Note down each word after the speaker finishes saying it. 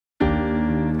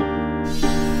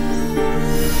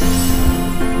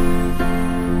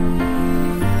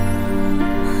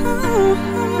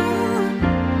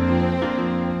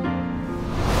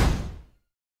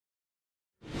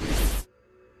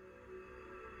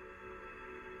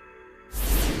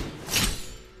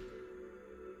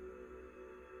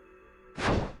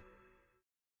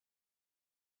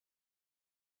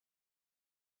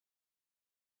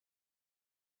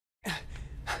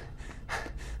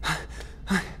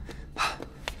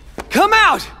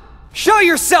Show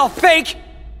yourself, fake!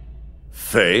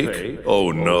 Fake?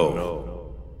 Oh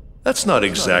no. That's not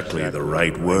exactly the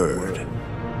right word.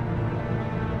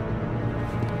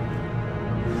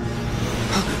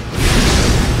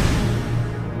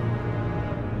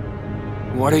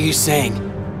 What are you saying?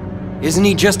 Isn't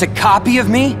he just a copy of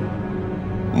me?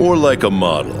 More like a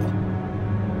model.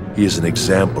 He is an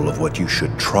example of what you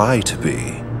should try to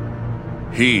be.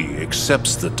 He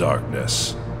accepts the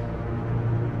darkness.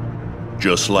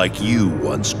 Just like you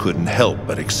once couldn't help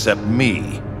but accept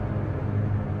me.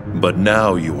 But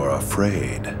now you are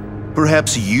afraid.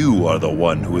 Perhaps you are the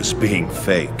one who is being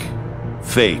fake.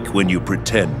 Fake when you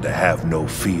pretend to have no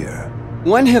fear.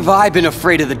 When have I been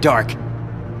afraid of the dark?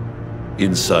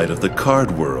 Inside of the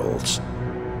card worlds,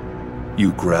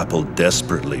 you grapple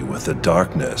desperately with the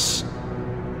darkness.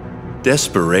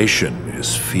 Desperation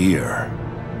is fear.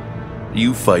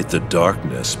 You fight the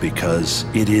darkness because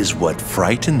it is what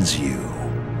frightens you.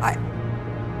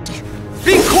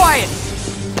 Be quiet!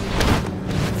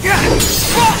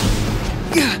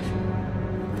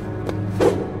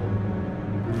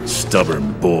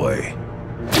 Stubborn boy.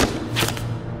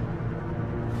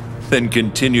 Then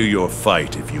continue your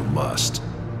fight if you must.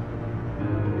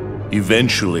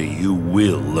 Eventually you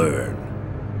will learn.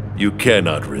 You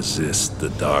cannot resist the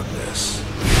darkness.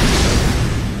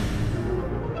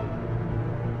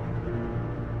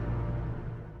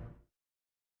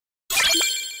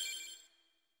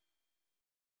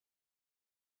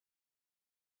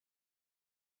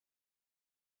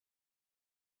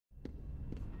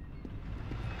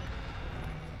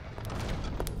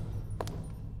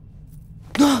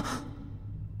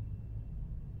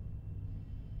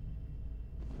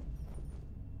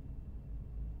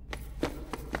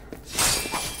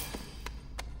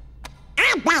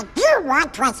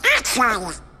 What was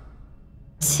actually?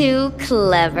 Too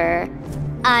clever.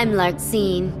 I'm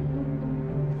Larxene.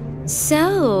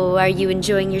 So, are you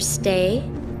enjoying your stay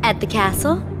at the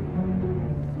castle?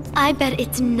 I bet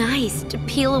it's nice to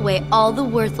peel away all the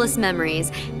worthless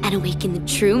memories and awaken the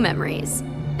true memories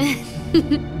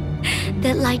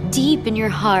that lie deep in your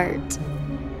heart.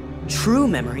 True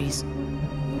memories?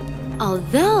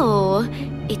 Although,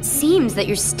 it seems that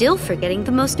you're still forgetting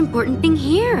the most important thing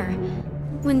here.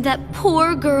 When that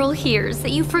poor girl hears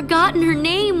that you've forgotten her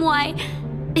name, why,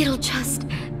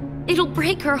 it'll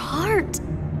break her heart.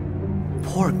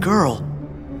 Poor girl.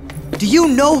 Do you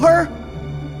know her?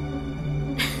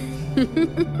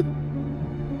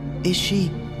 Is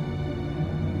she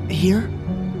here?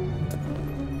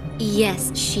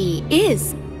 Yes, she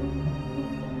is.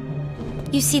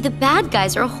 You see, the bad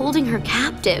guys are holding her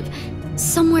captive,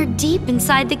 somewhere deep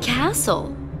inside the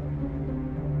castle.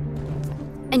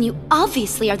 And you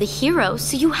obviously are the hero,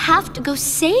 so you have to go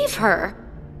save her.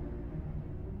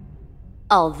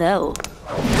 Although...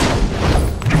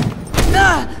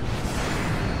 Ah!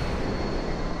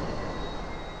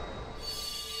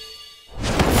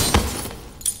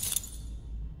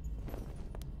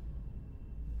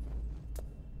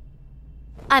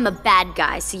 I'm a bad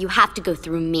guy, so you have to go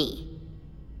through me.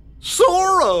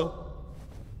 Sora!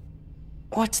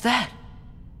 What's that?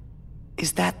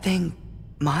 Is that thing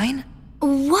mine?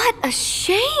 What a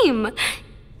shame!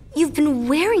 You've been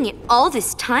wearing it all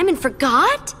this time and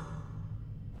forgot?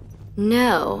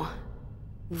 No,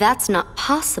 that's not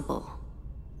possible.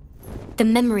 The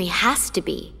memory has to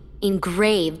be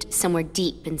engraved somewhere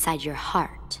deep inside your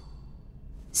heart.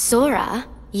 Sora,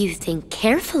 you think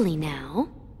carefully now.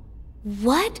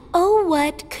 What, oh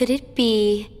what could it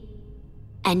be?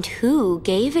 And who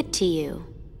gave it to you?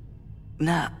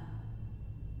 Meh.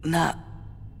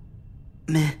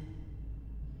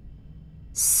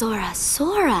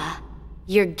 Sora,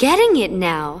 you're getting it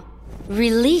now.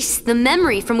 Release the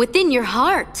memory from within your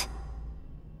heart.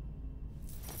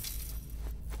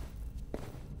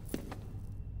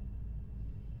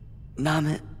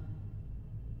 Namine.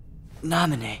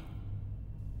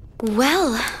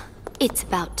 Well, it's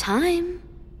about time.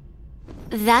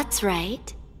 That's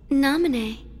right,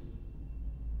 Namine.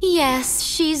 Yes,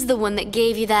 she's the one that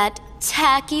gave you that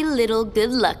tacky little good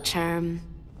luck charm.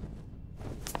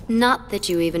 Not that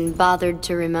you even bothered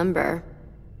to remember.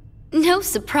 No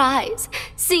surprise,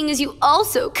 seeing as you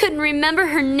also couldn't remember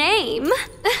her name.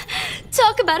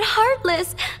 Talk about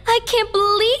heartless, I can't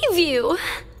believe you.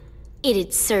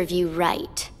 It'd serve you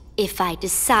right if I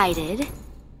decided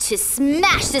to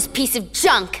smash this piece of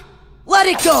junk. Let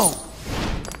it go!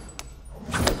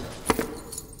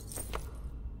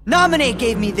 Namine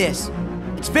gave me this.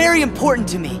 It's very important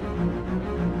to me.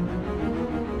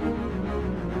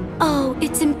 Oh,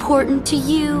 it's important to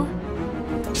you.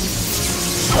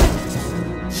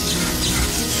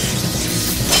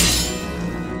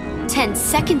 10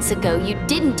 seconds ago, you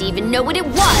didn't even know what it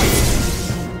was!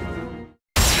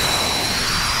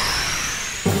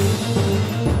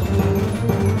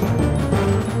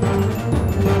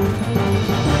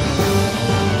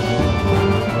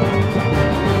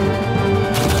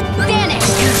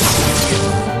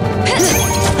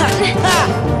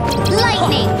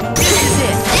 Lightning! This is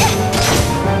it!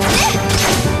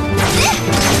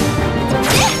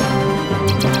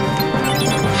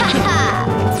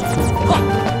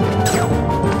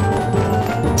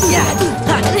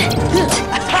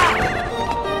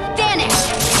 Vanish!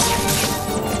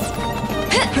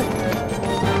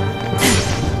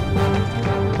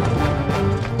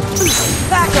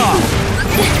 Back off!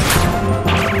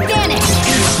 Vanish!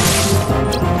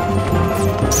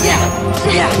 Yeah!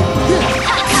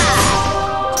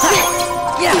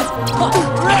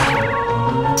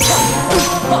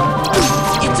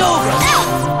 It's over!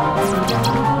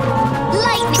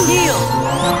 Lightning! Heal!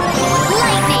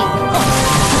 Lightning!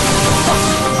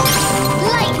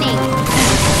 Lightning!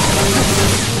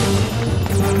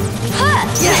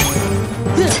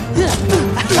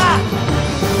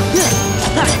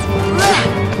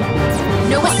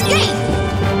 No escape!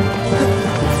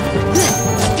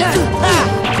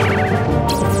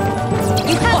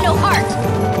 You have no heart!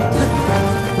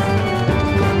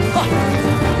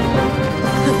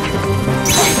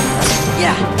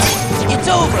 Yeah! It's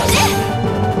over!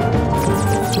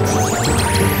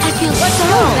 I feel so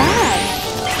bad.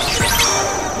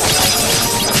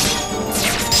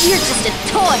 You're just a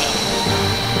toy.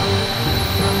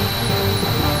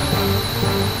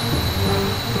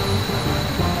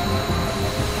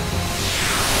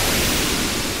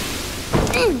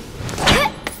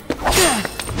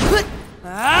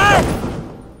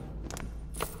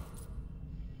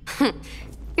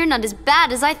 You're not as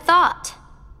bad as I thought.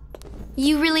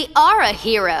 You really are a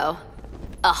hero.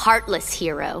 A heartless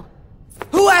hero.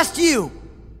 Who asked you?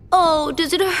 Oh,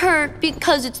 does it hurt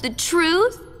because it's the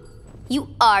truth? You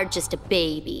are just a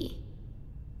baby.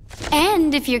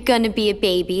 And if you're gonna be a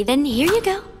baby, then here you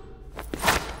go.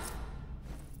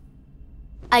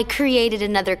 I created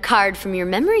another card from your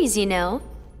memories, you know.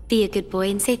 Be a good boy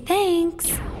and say thanks.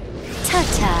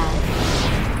 Ta-ta.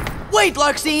 Wait,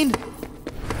 Larxene!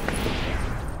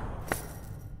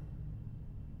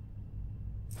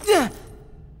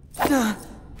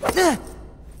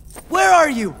 Where are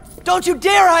you? Don't you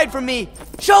dare hide from me!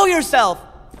 Show yourself!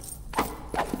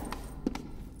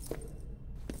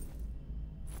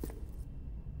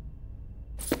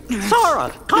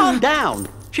 Sora, calm down.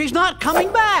 She's not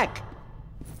coming back.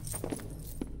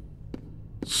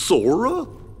 Sora?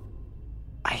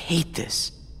 I hate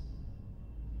this.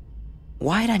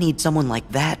 Why'd I need someone like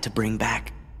that to bring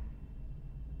back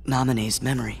Naminé's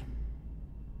memory?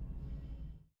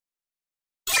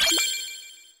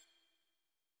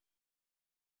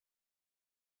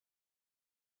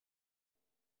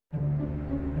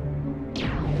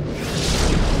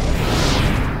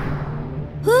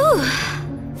 Whew.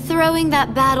 Throwing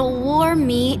that battle wore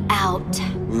me out.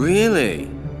 Really?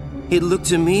 It looked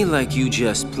to me like you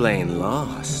just plain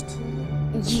lost.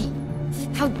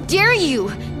 How dare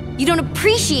you! You don't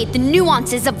appreciate the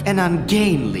nuances of An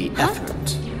ungainly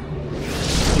effort.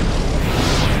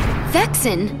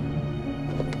 Vexen.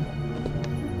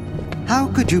 How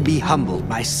could you be humbled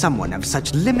by someone of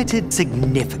such limited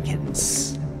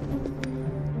significance?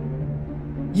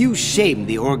 You shame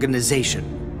the organization.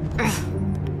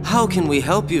 How can we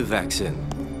help you, Vexen?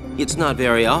 It's not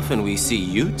very often we see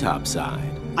you topside.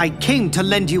 I came to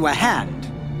lend you a hand.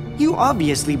 You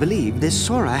obviously believe this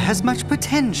Sora has much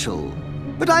potential,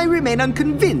 but I remain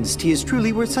unconvinced he is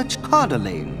truly worth such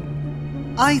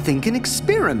coddling. I think an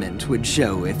experiment would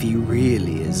show if he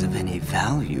really is of any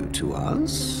value to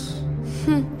us.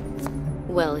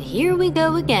 Well, here we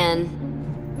go again.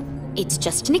 It's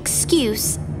just an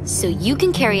excuse, so you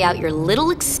can carry out your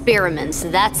little experiments,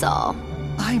 that's all.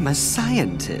 I'm a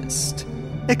scientist.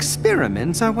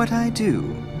 Experiments are what I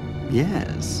do.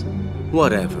 Yes.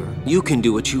 Whatever. You can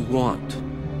do what you want.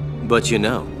 But you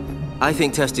know, I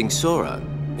think testing Sora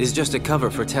is just a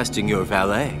cover for testing your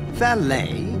valet.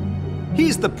 Valet?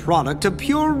 He's the product of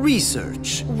pure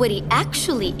research. What he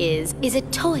actually is a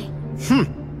toy.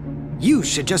 You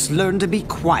should just learn to be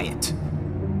quiet.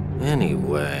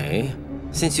 Anyway,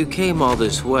 since you came all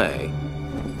this way,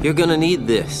 you're gonna need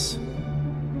this.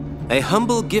 A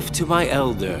humble gift to my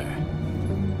elder.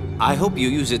 I hope you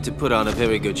use it to put on a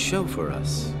very good show for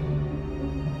us.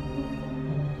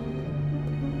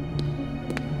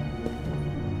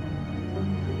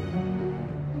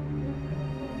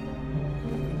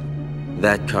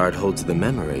 That card holds the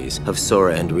memories of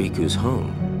Sora and Riku's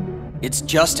home. It's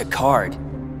just a card.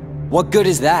 What good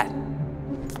is that?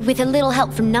 With a little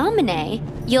help from Namine,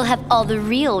 you'll have all the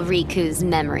real Riku's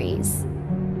memories.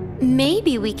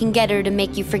 Maybe we can get her to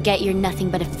make you forget you're nothing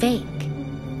but a fake.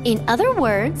 In other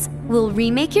words, we'll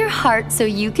remake your heart so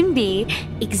you can be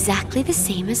exactly the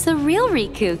same as the real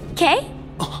Riku, okay?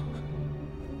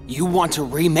 You want to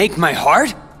remake my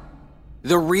heart?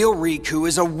 The real Riku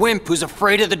is a wimp who's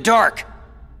afraid of the dark.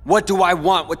 What do I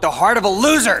want with the heart of a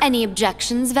loser? Any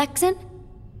objections, Vexen?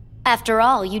 After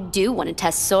all, you do want to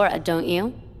test Sora, don't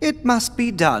you? It must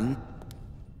be done.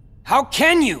 How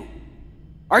can you?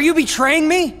 Are you betraying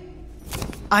me?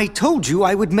 I told you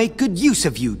I would make good use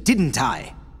of you, didn't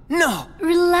I? No.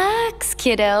 Relax,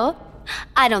 kiddo.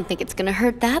 I don't think it's gonna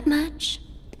hurt that much.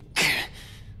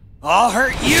 I'll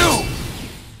hurt you!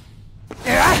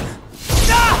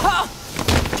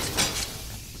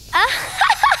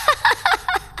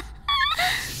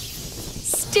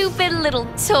 Stupid little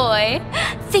toy.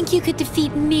 Think you could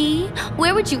defeat me?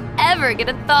 Where would you ever get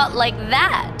a thought like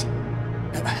that?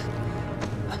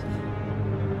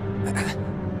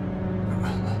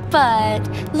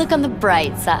 But look on the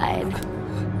bright side.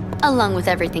 Along with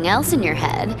everything else in your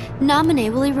head,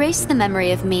 Namine will erase the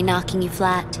memory of me knocking you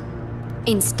flat.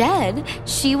 Instead,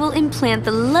 she will implant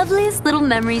the loveliest little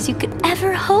memories you could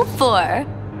ever hope for.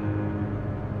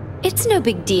 It's no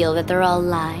big deal that they're all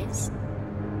lies.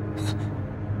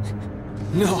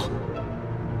 No.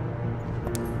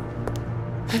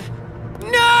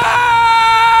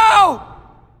 No!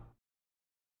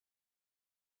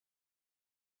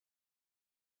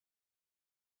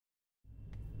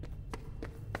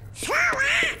 Sora,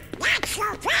 not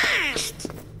so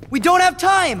fast! We don't have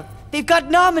time! They've got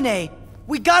Namine!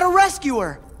 We gotta rescue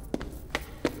her!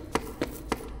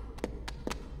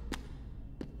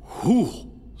 Whew.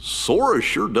 Sora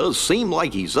sure does seem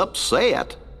like he's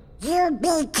upset. You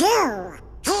be too.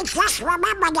 He just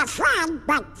remembered a friend,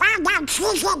 but found out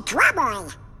she's in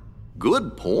trouble.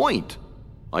 Good point.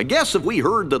 I guess if we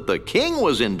heard that the king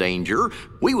was in danger,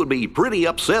 we would be pretty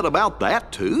upset about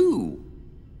that too.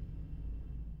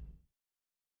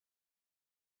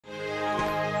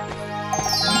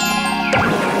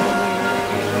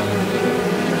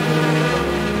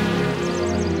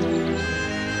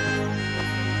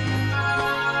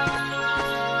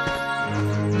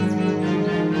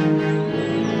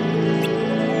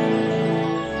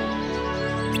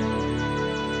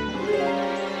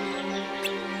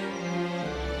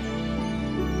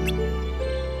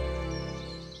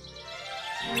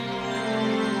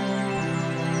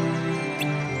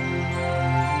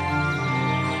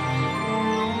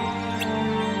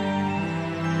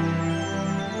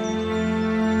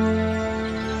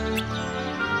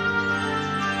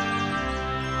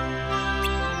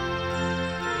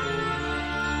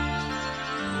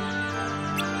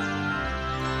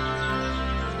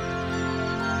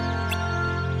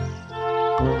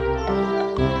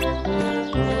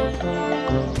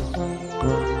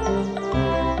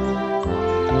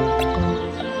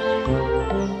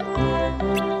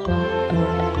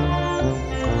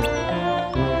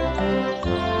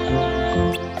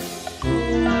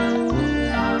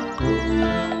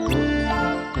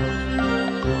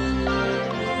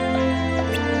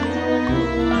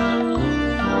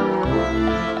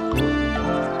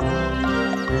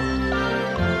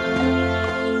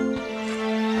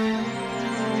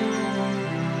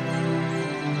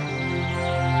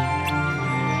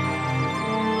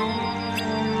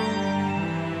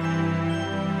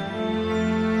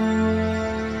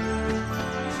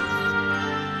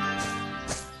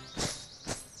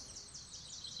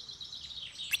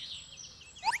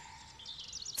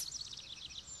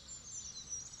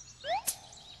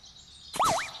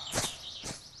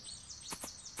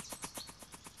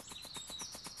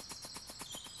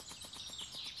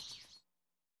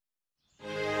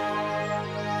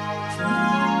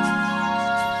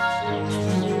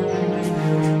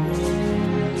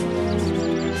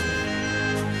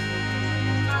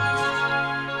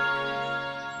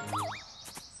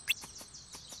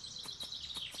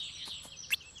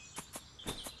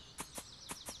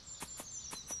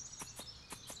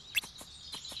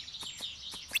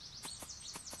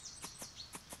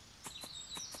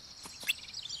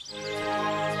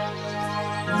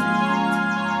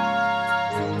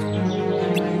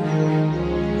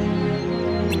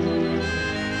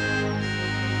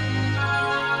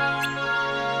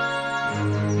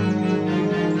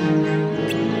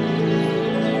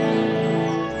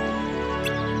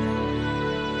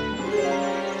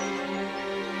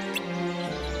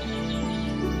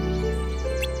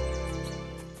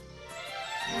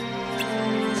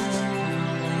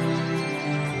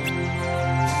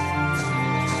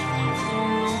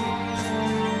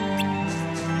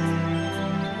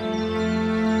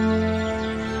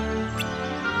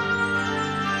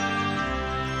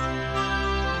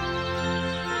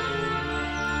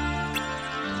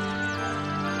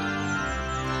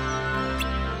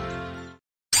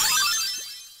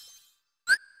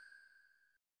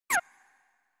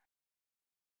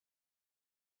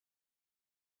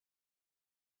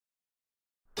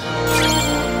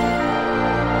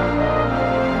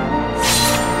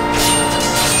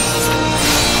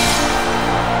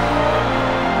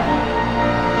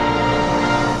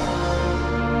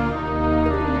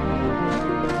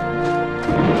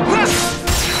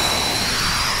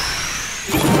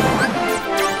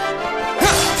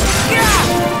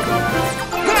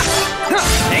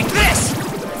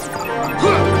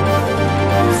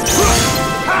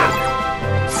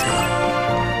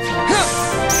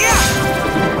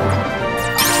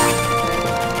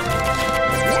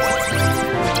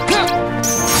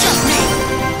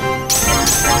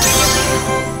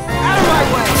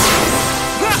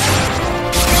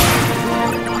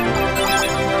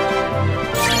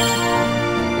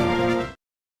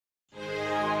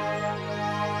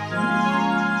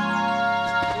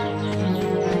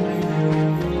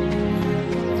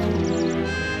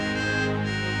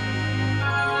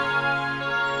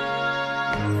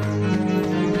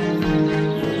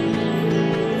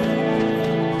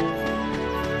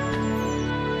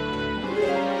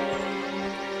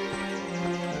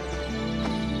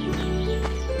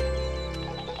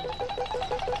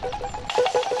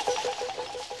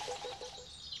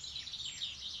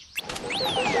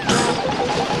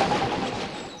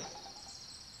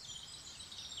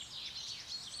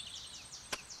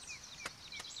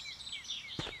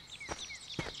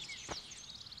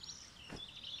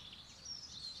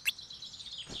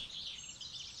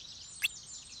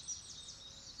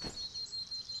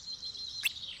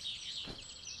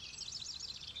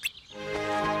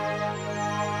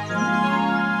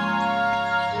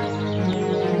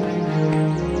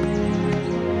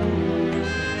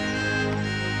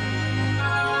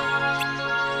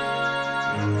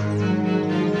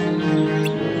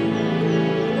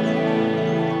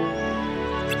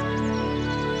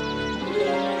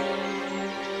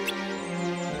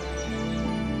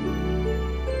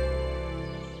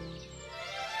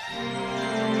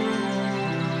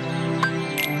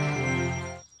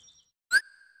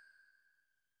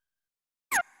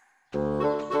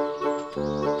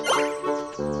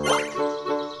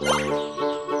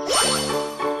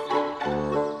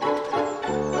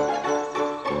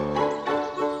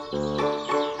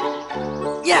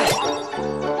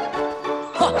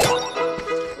 Yeah!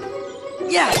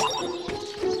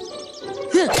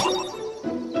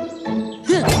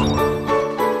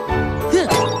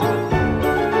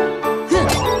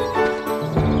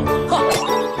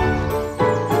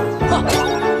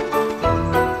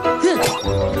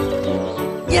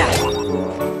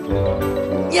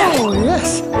 Oh,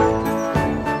 yes.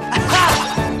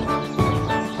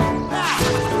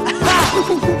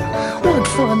 What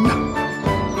fun.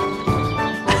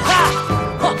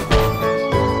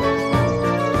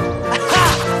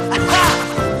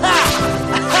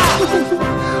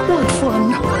 What fun.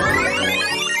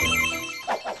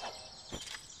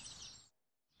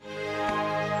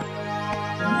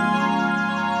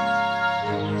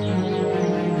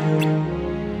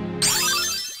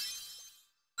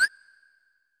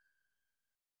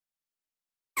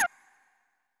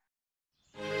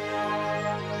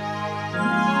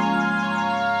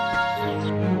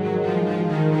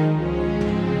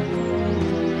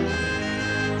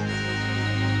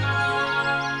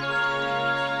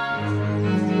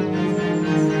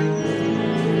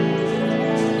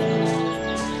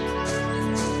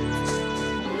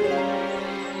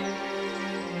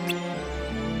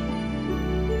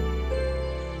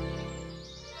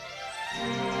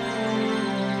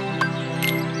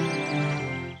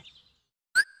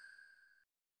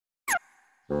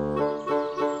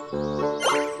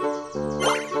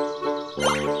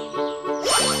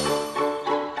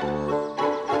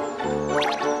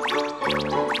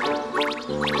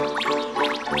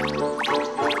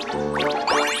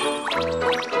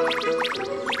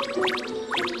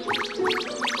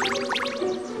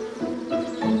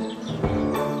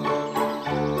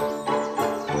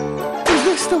 Is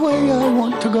this the way I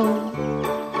want to go?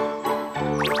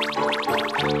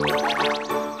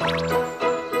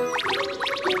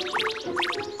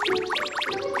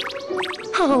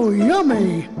 How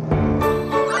yummy!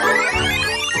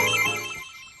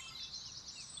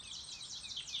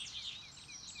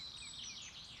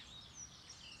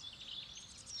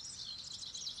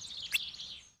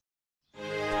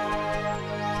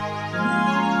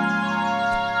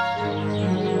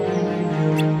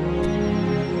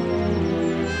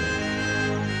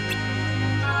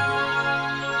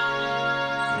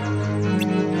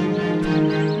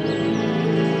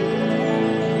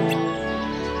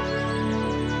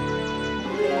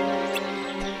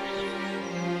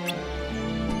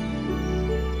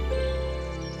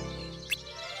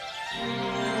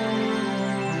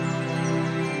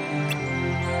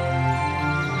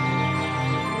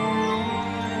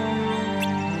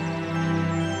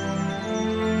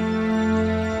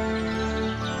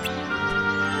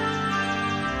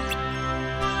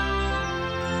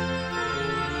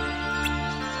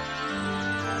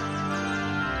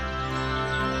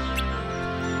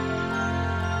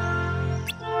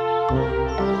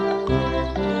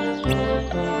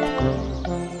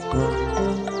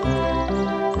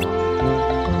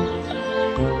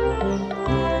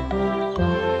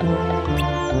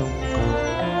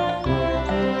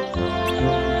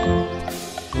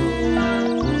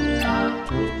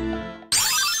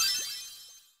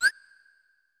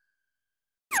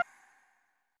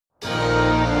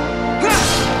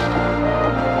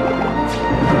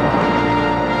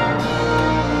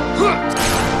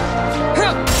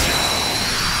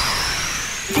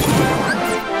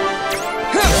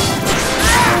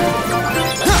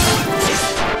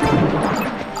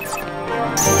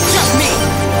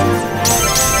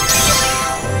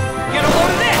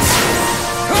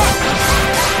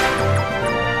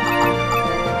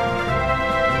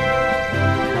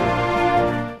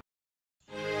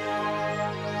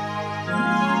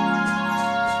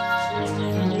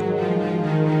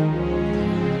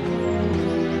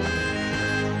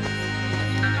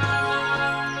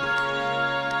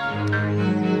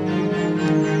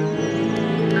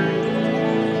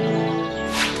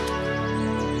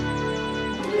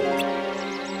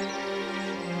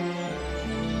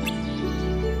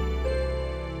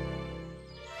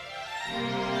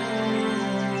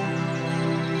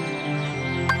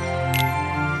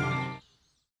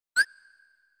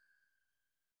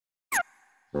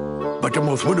 But the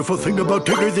most wonderful thing about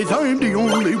Tigger is I'm the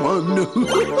only one.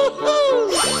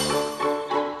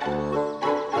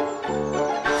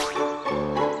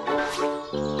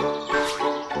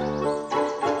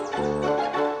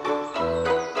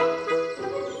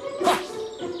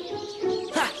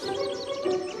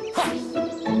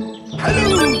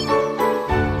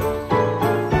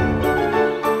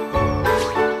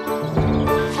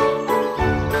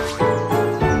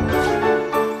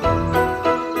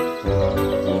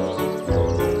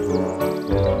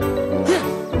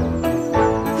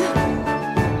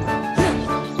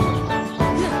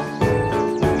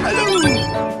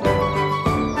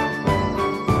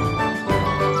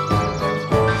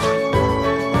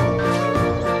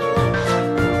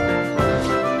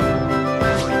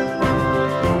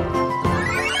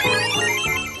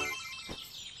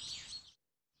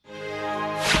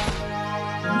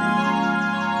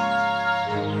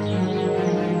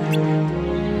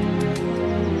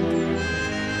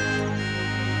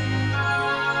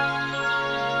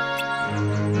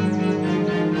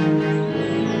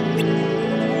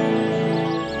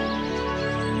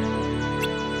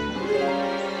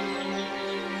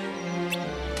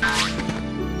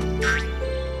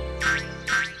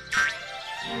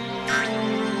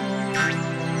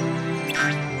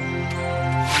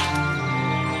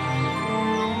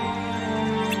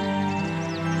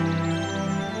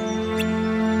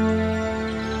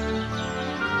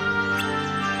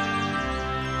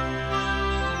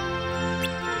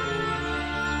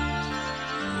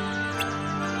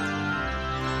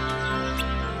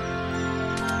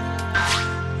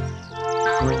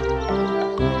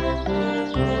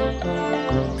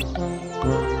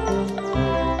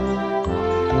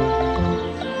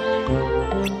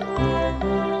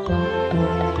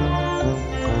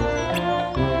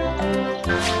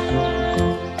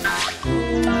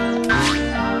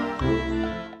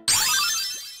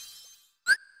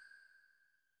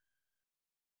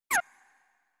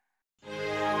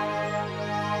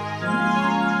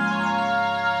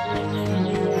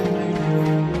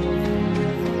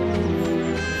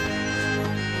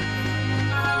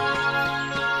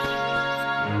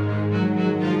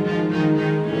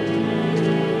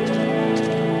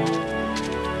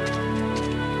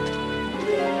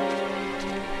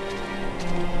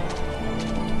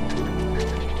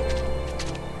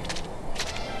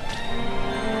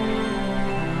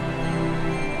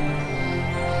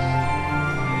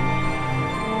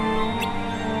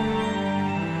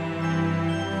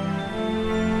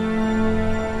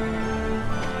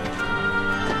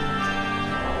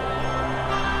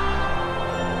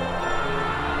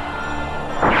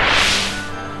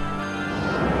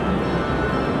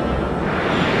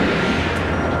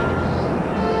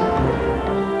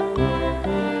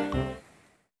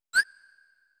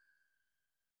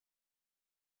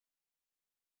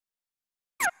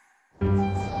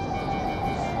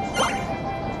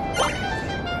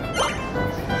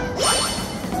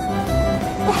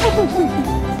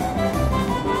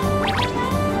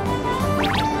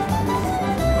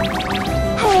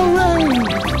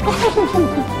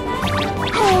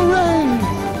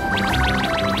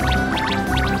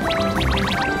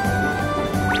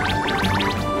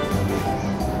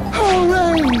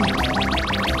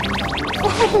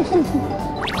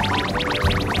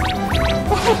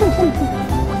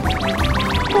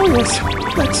 Oh yes,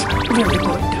 that's very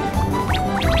good.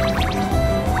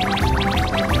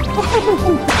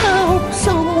 Help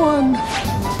someone!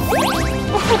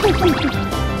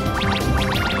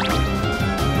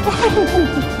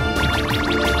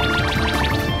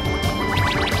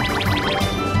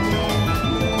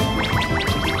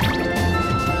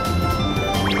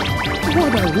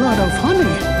 What a lot of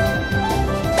honey!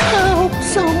 Help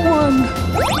someone!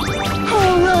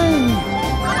 Hooray!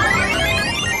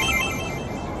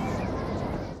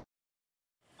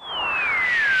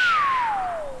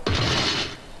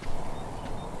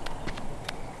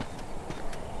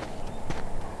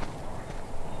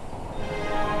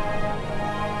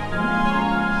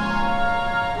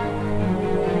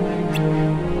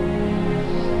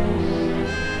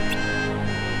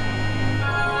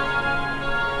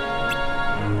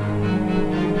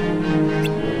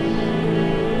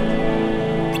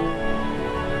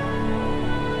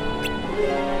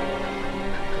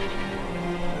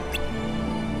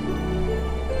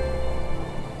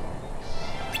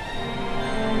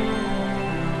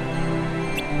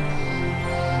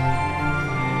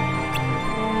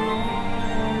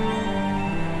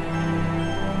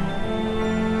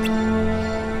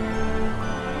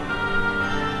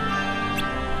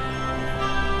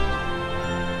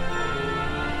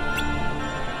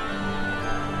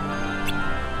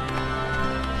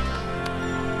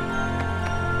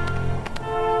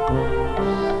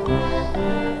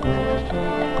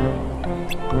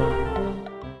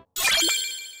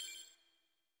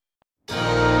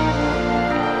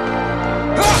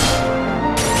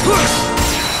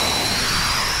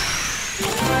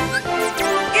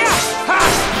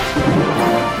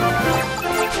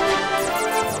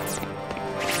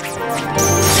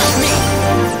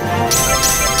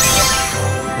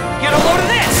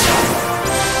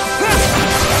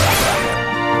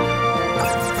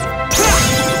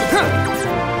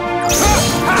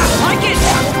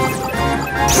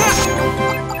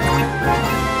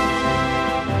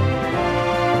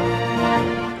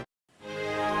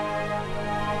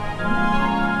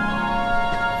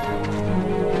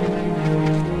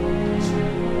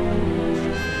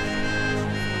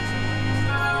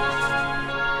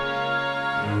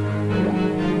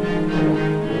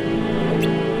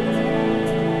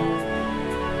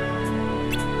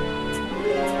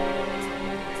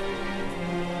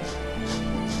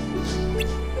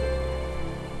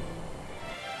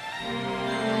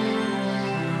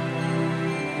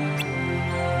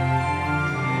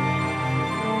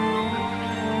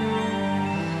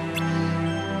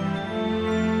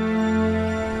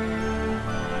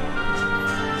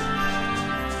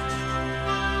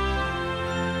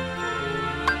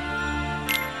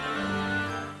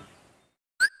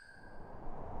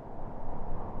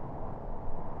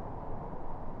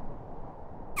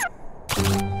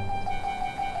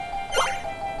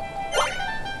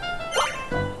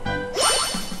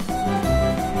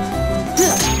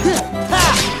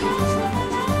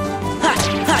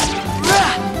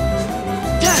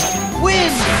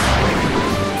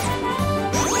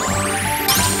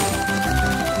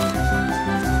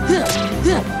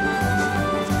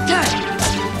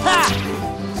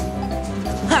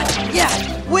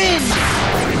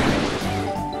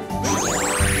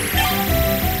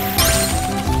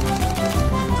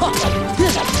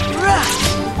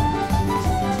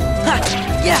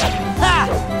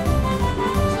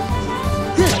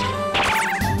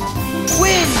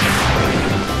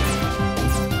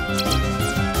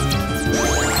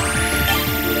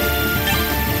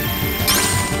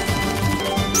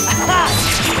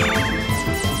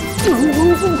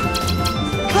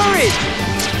 Courage!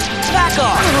 Back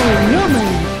off! Oh, yummy!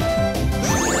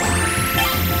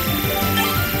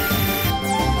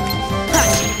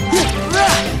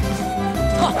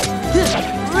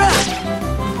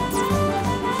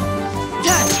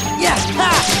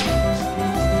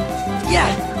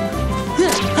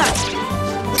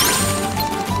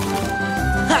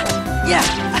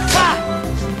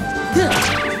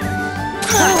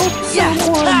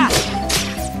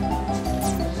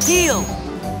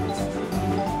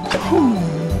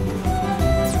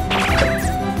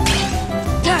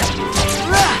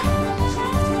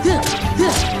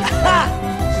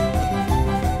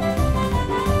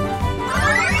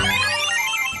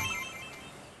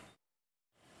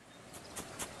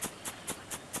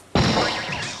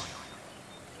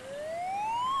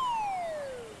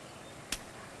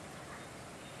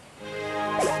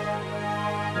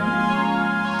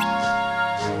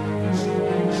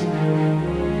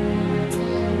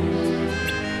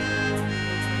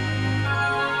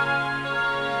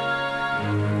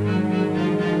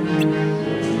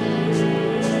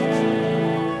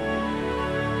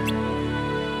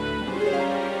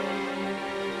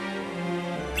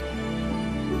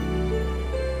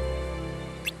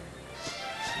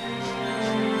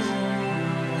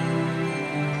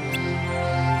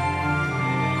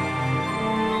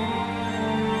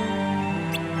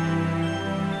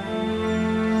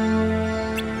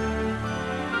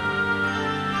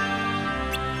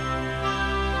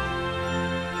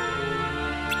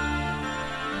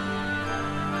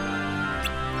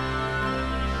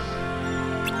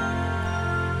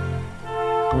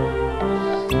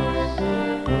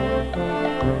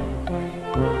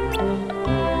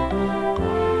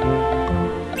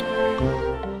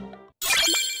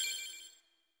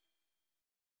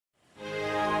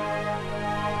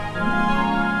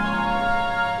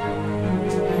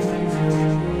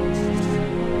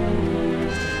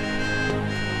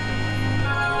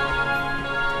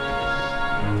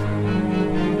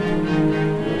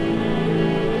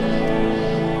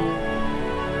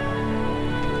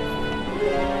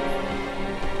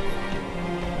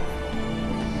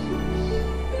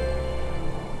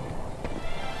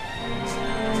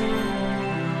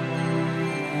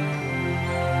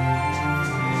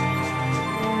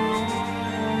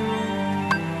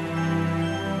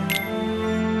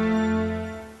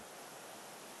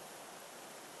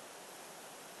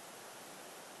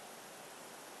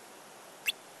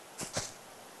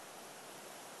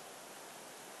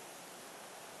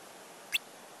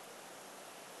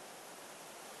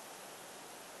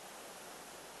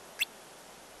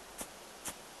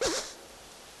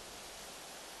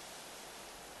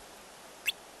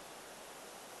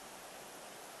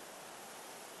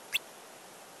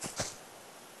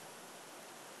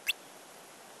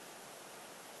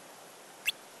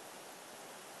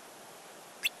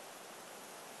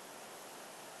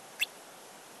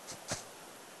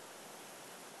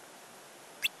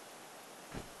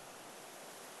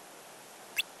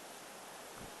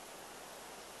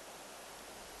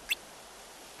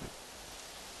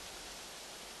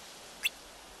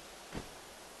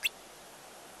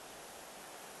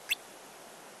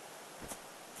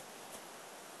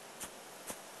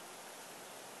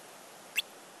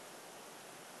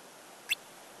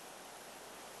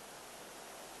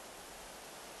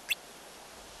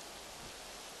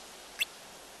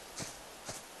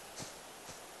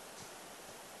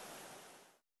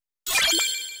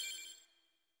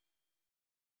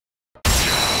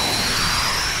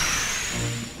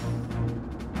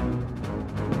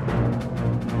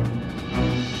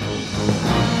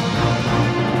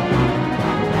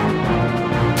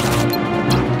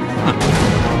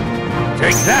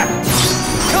 Take that!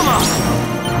 Come on!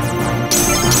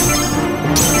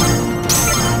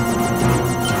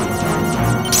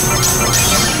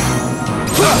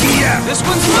 Yeah! This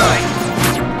one's mine!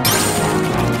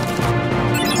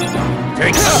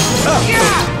 Take that!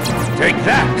 Take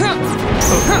that!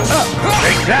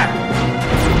 Take that!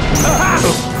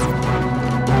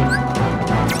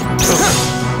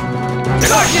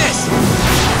 Darkness!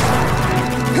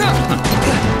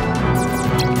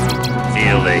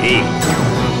 Feel the heat.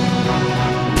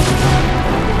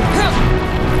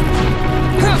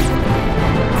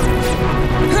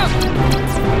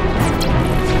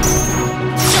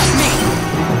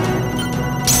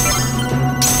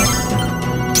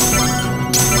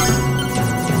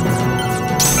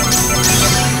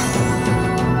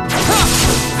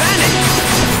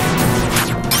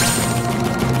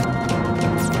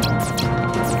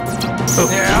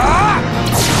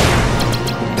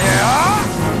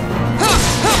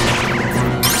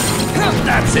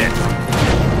 That's it.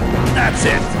 That's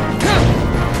it.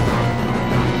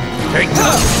 Take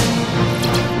that.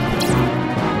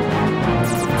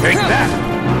 Take that.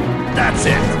 That's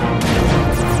it.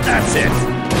 That's it.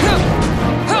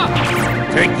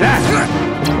 Take that.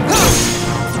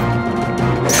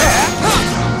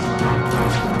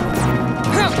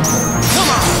 Come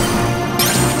on!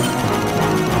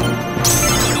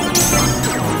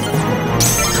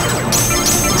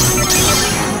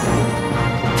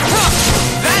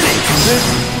 This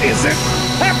isn't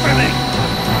happening!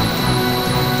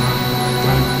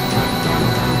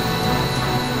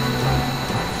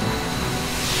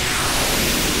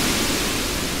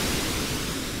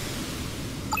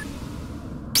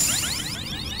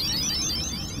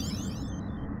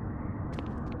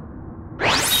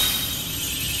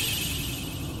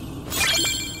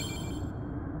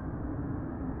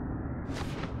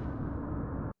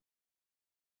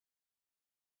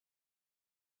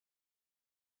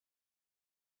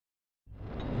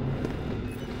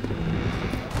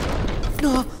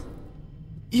 No,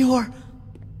 you're...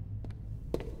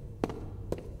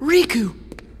 Riku!